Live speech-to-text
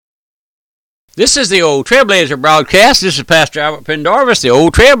This is the Old Trailblazer Broadcast. This is Pastor Albert Pendarvis, the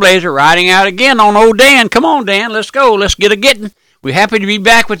Old Trailblazer, riding out again on old Dan. Come on, Dan, let's go. Let's get a-getting. We're happy to be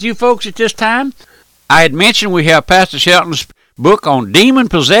back with you folks at this time. I had mentioned we have Pastor Shelton's book on demon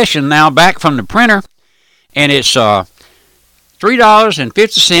possession now back from the printer, and it's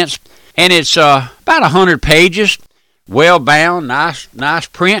 $3.50, and it's about 100 pages, well-bound, nice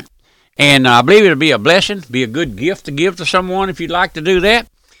print, and I believe it'll be a blessing, be a good gift to give to someone if you'd like to do that.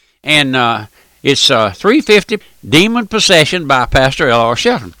 And it's $3.50, Demon Possession by Pastor L.R.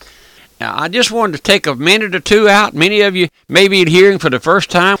 Shelton. Now, I just wanted to take a minute or two out. Many of you may be hearing for the first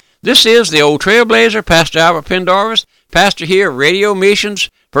time. This is the Old Trailblazer, Pastor Albert Pendarvis, pastor here at Radio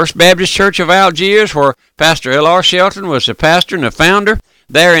Missions, First Baptist Church of Algiers, where Pastor L.R. Shelton was the pastor and the founder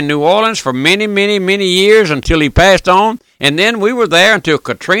there in New Orleans for many, many, many years until he passed on. And then we were there until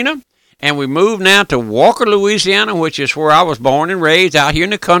Katrina. And we moved now to Walker, Louisiana, which is where I was born and raised, out here in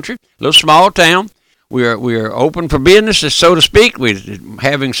the country, a little small town. We're open for business, so to speak. We're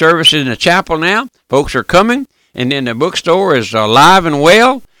having services in the chapel now. Folks are coming. And then the bookstore is alive and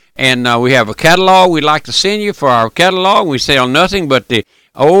well. And we have a catalog we'd like to send you for our catalog. We sell nothing but the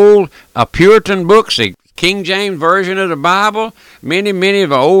old Puritan books, the King James Version of the Bible. Many of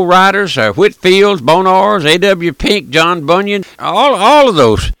the old writers, Whitfields, Bonars, A.W. Pink, John Bunyan, all of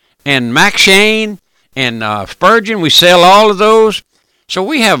those. And Mac Shane and Spurgeon, we sell all of those. So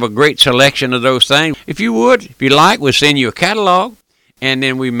we have a great selection of those things. If you like, we'll send you a catalog, and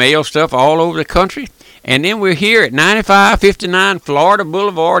then we mail stuff all over the country. And then we're here at 9559 Florida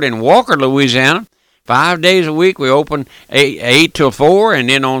Boulevard in Walker, Louisiana. 5 days a week. We open 8 till 4, and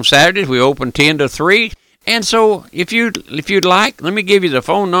then on Saturdays we open 10 to 3. And so if you'd like, let me give you the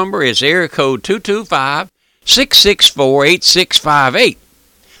phone number. It's area code 225-664-8658.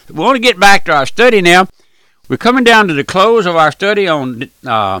 We want to get back to our study now. We're coming down to the close of our study on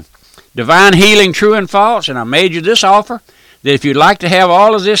divine healing, true and false, and I made you this offer, that if you'd like to have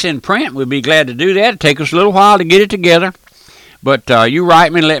all of this in print, we'd be glad to do that. It'll take us a little while to get it together, but you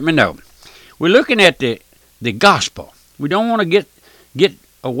write me and let me know. We're looking at the gospel. We don't want to get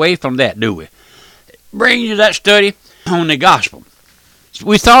away from that, do we? Bring you that study on the gospel.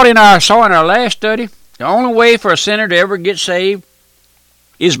 We saw in our last study, the only way for a sinner to ever get saved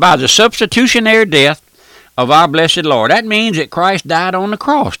is by the substitutionary death of our blessed Lord. That means that Christ died on the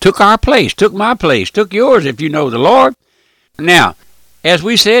cross, took our place, took my place, took yours if you know the Lord. Now, as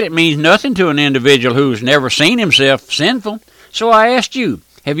we said, it means nothing to an individual who's never seen himself sinful. So I asked you,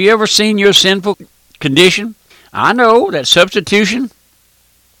 have you ever seen your sinful condition? I know that substitution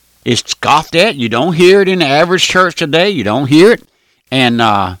is scoffed at. You don't hear it in the average church today. You don't hear it.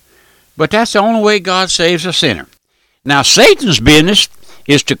 But that's the only way God saves a sinner. Now, Satan's business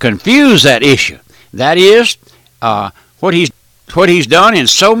is to confuse that issue. That is what he's done in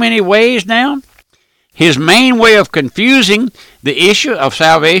so many ways now. His main way of confusing the issue of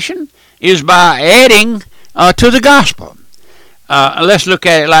salvation is by adding to the gospel. Let's look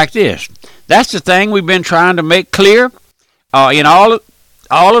at it like this. That's the thing we've been trying to make clear in all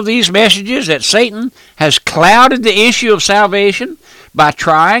of these messages, that Satan has clouded the issue of salvation by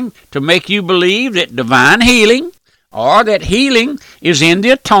trying to make you believe that divine healing, or that healing is in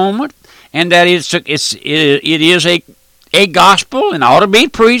the atonement, and that it is a gospel and ought to be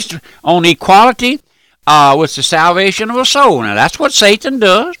preached on equality with the salvation of a soul. Now, that's what Satan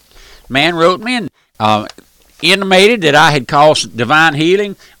does. Man wrote me and intimated that I had called divine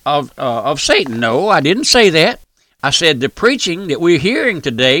healing of Satan. No, I didn't say that. I said the preaching that we're hearing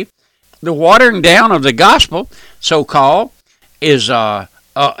today, the watering down of the gospel, so-called, is of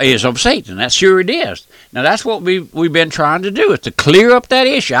Satan. That sure it is. Now, that's what we've been trying to do, is to clear up that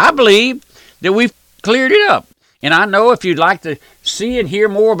issue. I believe that we've cleared it up. And I know if you'd like to see and hear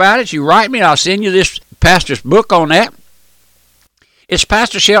more about it, you write me, and I'll send you this pastor's book on that. It's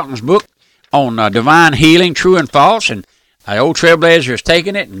Pastor Shelton's book on divine healing, true and false, and Old Trailblazer has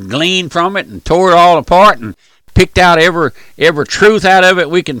taken it and gleaned from it and tore it all apart and picked out every truth out of it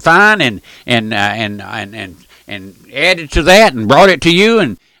we can find and added to that and brought it to you,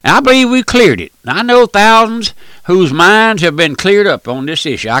 and I believe we cleared it. I know thousands whose minds have been cleared up on this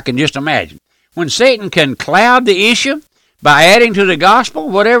issue. I can just imagine. When Satan can cloud the issue by adding to the gospel,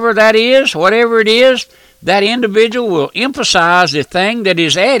 whatever it is, that individual will emphasize the thing that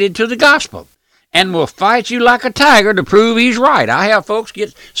is added to the gospel and will fight you like a tiger to prove he's right. I have folks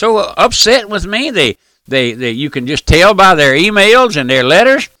get so upset with me, they you can just tell by their emails and their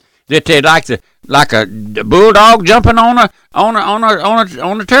letters that they like a bulldog jumping on a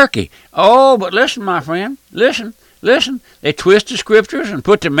turkey. Oh, but listen, my friend, listen. They twist the scriptures and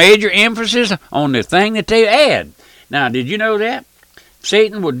put the major emphasis on the thing that they add. Now, did you know that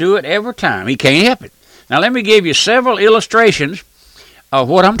Satan will do it every time. He can't help it. Now, let me give you several illustrations of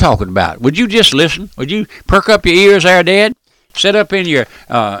what I'm talking about. Would you just listen? Would you perk up your ears there, Dad? Sit up in your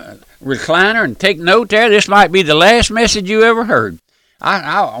recliner and take note there. This might be the last message you ever heard.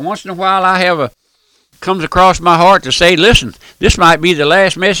 I once in a while comes across my heart to say, listen, this might be the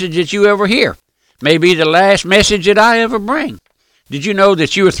last message that you ever hear. Maybe the last message that I ever bring. Did you know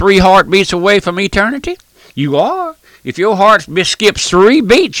that you are 3 heartbeats away from eternity? You are. If your heart skips 3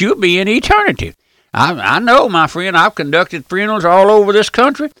 beats, you'll be in eternity. I know, my friend. I've conducted funerals all over this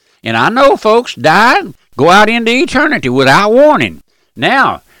country, and I know folks died, go out into eternity without warning.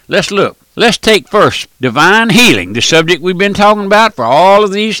 Now, let's look. Let's take first divine healing, the subject we've been talking about for all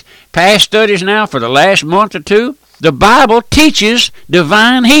of these past studies now for the last month or two. The Bible teaches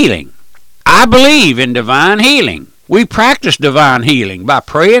divine healing. I believe in divine healing. We practice divine healing by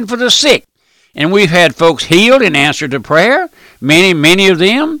praying for the sick. And we've had folks healed in answer to prayer, many of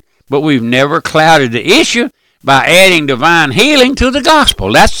them, but we've never clouded the issue by adding divine healing to the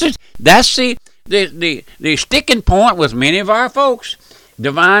gospel. That's the sticking point with many of our folks.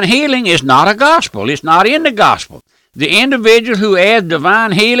 Divine healing is not a gospel. It's not in the gospel. The individual who adds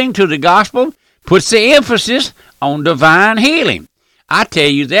divine healing to the gospel puts the emphasis on divine healing. I tell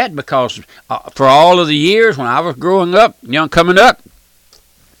you that because for all of the years when I was growing up, coming up,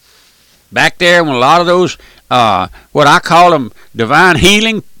 back there when a lot of those, what I call them, divine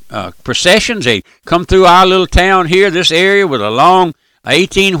healing processions, they come through our little town here, this area, with a long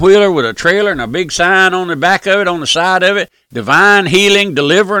 18-wheeler with a trailer and a big sign on the back of it, on the side of it, divine healing,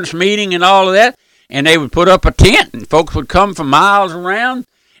 deliverance meeting and all of that. And they would put up a tent and folks would come from miles around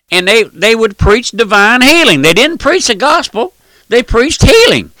and they would preach divine healing. They didn't preach the gospel. They preached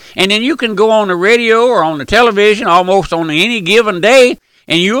healing. And then you can go on the radio or on the television almost on any given day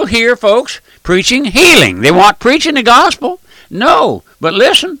and you'll hear folks preaching healing. They weren't preaching the gospel. No, but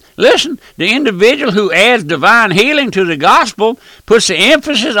listen, the individual who adds divine healing to the gospel puts the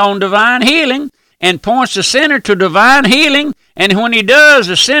emphasis on divine healing and points the sinner to divine healing, and when he does,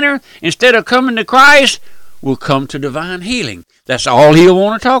 the sinner, instead of coming to Christ, will come to divine healing. That's all he'll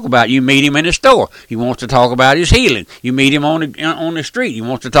want to talk about. You meet him in the store, he wants to talk about his healing. You meet him on the street, he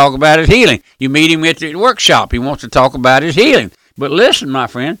wants to talk about his healing. You meet him at the workshop, he wants to talk about his healing. But listen, my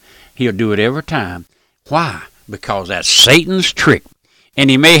friend, he'll do it every time. Why? Because that's Satan's trick. And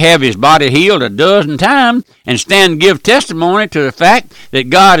he may have his body healed a dozen times and stand and give testimony to the fact that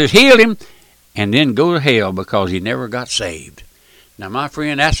God has healed him and then go to hell because he never got saved. Now, my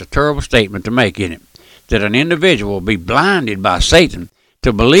friend, that's a terrible statement to make, isn't it? That an individual will be blinded by Satan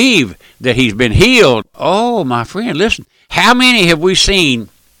to believe that he's been healed. Oh, my friend, listen. How many have we seen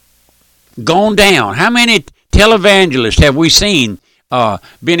gone down? How many televangelists have we seen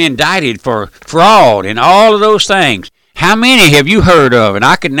been indicted for fraud and all of those things? How many have you heard of? And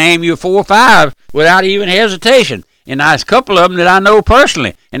I could name you 4 or 5 without even hesitation. And there's a couple of them that I know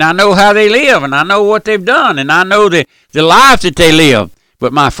personally, and I know how they live, and I know what they've done, and I know the life that they live.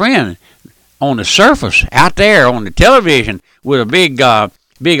 But my friend, on the surface, out there on the television, with a big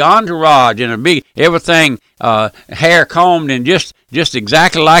entourage and a big everything, hair combed and just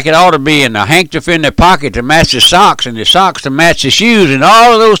exactly like it ought to be, and a handkerchief in their pocket to match the socks, and the socks to match the shoes, and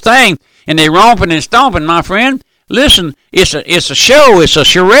all of those things, and they romping and stomping, my friend. Listen, it's a show, it's a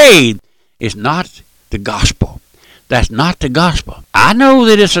charade. It's not the gospel. That's not the gospel. I know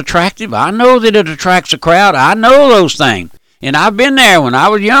that it's attractive. I know that it attracts a crowd. I know those things, and I've been there when I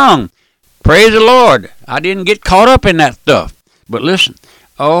was young. Praise the Lord. I didn't get caught up in that stuff. But listen,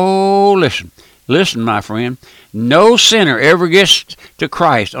 listen, my friend. No sinner ever gets to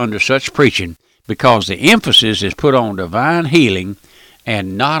Christ under such preaching because the emphasis is put on divine healing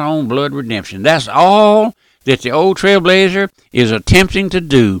and not on blood redemption. That's all that the Old Trailblazer is attempting to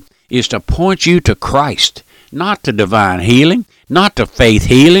do, is to point you to Christ, not to divine healing, not to faith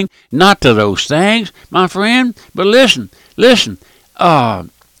healing, not to those things, my friend. But listen,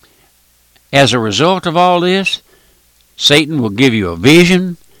 as a result of all this, Satan will give you a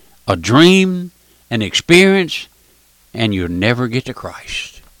vision, a dream, an experience, and you'll never get to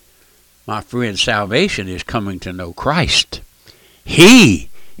Christ. My friend, salvation is coming to know Christ. It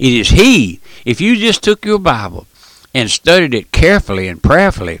is He. If you just took your Bible and studied it carefully and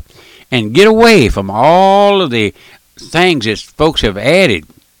prayerfully and get away from all of the things that folks have added,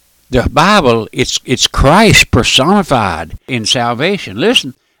 the Bible, it's Christ personified in salvation.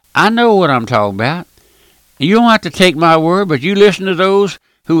 Listen, I know what I'm talking about. You don't have to take my word, but you listen to those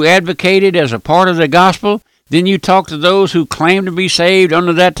who advocated as a part of the gospel, then you talk to those who claim to be saved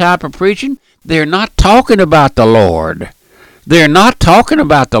under that type of preaching. They're not talking about the Lord. They're not talking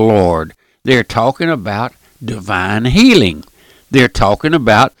about the Lord. They're talking about divine healing. They're talking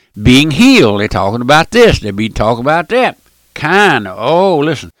about being healed. They're talking about this. They'll be talking about that.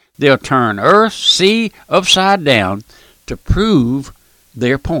 Listen, they'll turn earth, sea upside down to prove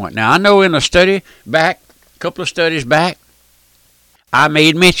their point. Now, I know in a couple of studies back, I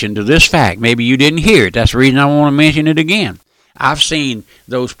made mention to this fact. Maybe you didn't hear it. That's the reason I want to mention it again. I've seen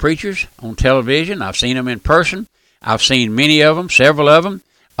those preachers on television. I've seen them in person. I've seen many of them, several of them,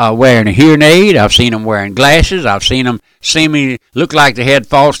 wearing a hearing aid. I've seen them wearing glasses. I've seen them seemingly look like they had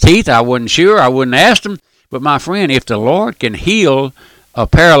false teeth. I wasn't sure. I wouldn't ask them. But my friend, if the Lord can heal a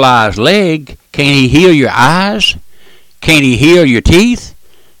paralyzed leg, can he heal your eyes? Can he heal your teeth?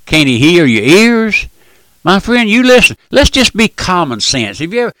 Can he heal your ears? My friend, you listen. Let's just be common sense.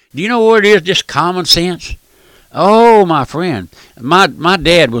 Do you know what it is, just common sense? Oh, my friend, my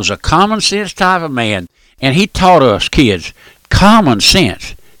dad was a common sense type of man, and he taught us kids common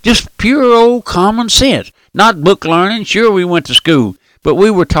sense, just pure old common sense, not book learning. Sure, we went to school, but we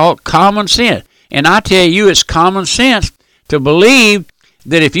were taught common sense. And I tell you, it's common sense to believe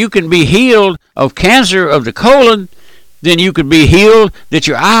that if you can be healed of cancer of the colon, then you could be healed, that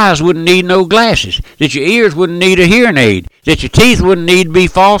your eyes wouldn't need no glasses, that your ears wouldn't need a hearing aid, that your teeth wouldn't need to be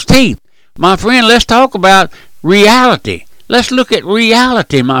false teeth. My friend, let's talk about reality. Let's look at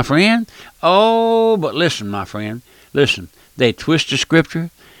reality, my friend. Oh, but listen, my friend, listen. They twist the scripture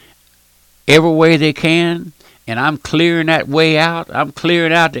every way they can, and I'm clearing that way out. I'm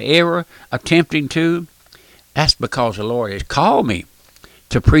clearing out the error, attempting to. That's because the Lord has called me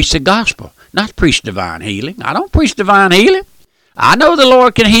to preach the gospel, not preach divine healing. I don't preach divine healing. I know the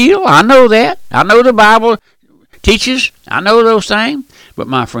Lord can heal. I know that. I know the Bible teaches. I know those things. But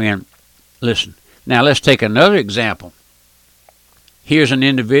my friend, listen. Now let's take another example. Here's an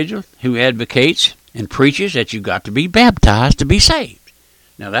individual who advocates and preaches that you've got to be baptized to be saved.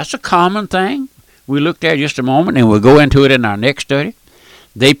 Now that's a common thing. We looked at just a moment, and we'll go into it in our next study.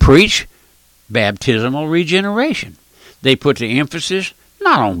 They preach baptismal regeneration. They put the emphasis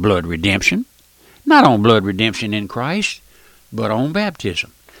not on blood redemption, not on blood redemption in Christ, but on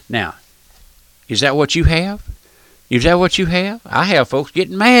baptism. Now, is that what you have? Is that what you have? I have folks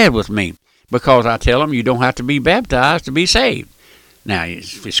getting mad with me because I tell them you don't have to be baptized to be saved. Now,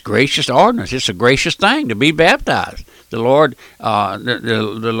 it's gracious ordinance. It's a gracious thing to be baptized. The Lord,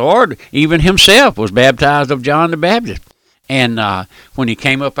 the Lord, even himself was baptized of John the Baptist. And when he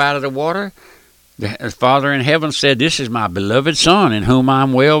came up out of the water, the Father in heaven said, "This is my beloved Son, in whom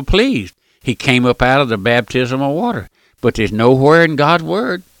I'm well pleased." He came up out of the baptismal water. But there's nowhere in God's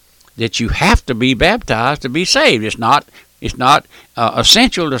Word that you have to be baptized to be saved. It's not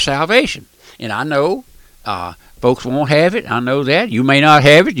essential to salvation. And I know folks won't have it. I know that. You may not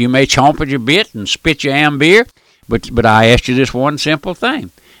have it. You may chomp at your bit and spit your beer. But I asked you this one simple thing.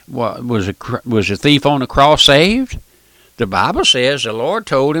 Was a thief on the cross saved? The Bible says the Lord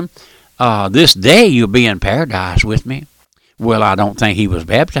told him, "This day you'll be in paradise with me." Well, I don't think he was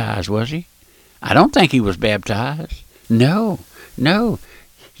baptized, was he? I don't think he was baptized. No.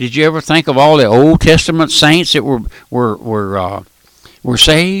 Did you ever think of all the Old Testament saints that were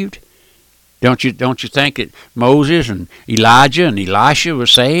saved? Don't you think that Moses and Elijah and Elisha were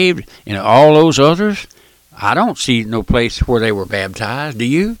saved, and all those others? I don't see no place where they were baptized. Do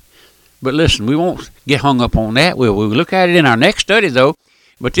you? But listen, we won't get hung up on that. We'll look at it in our next study, though.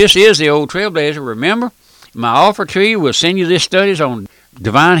 But this is the Old Trailblazer. Remember, my offer to you will send you this studies on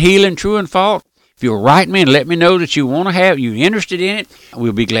divine healing, true and false. If you'll write me and let me know that you're interested in it,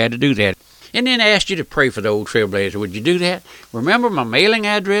 we'll be glad to do that. And then ask you to pray for the Old Trailblazer. Would you do that? Remember my mailing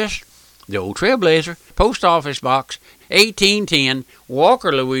address, the Old Trailblazer, Post Office Box 1810,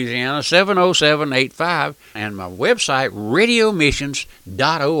 Walker, Louisiana 70785, and my website,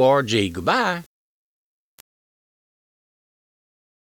 radiomissions.org. Goodbye.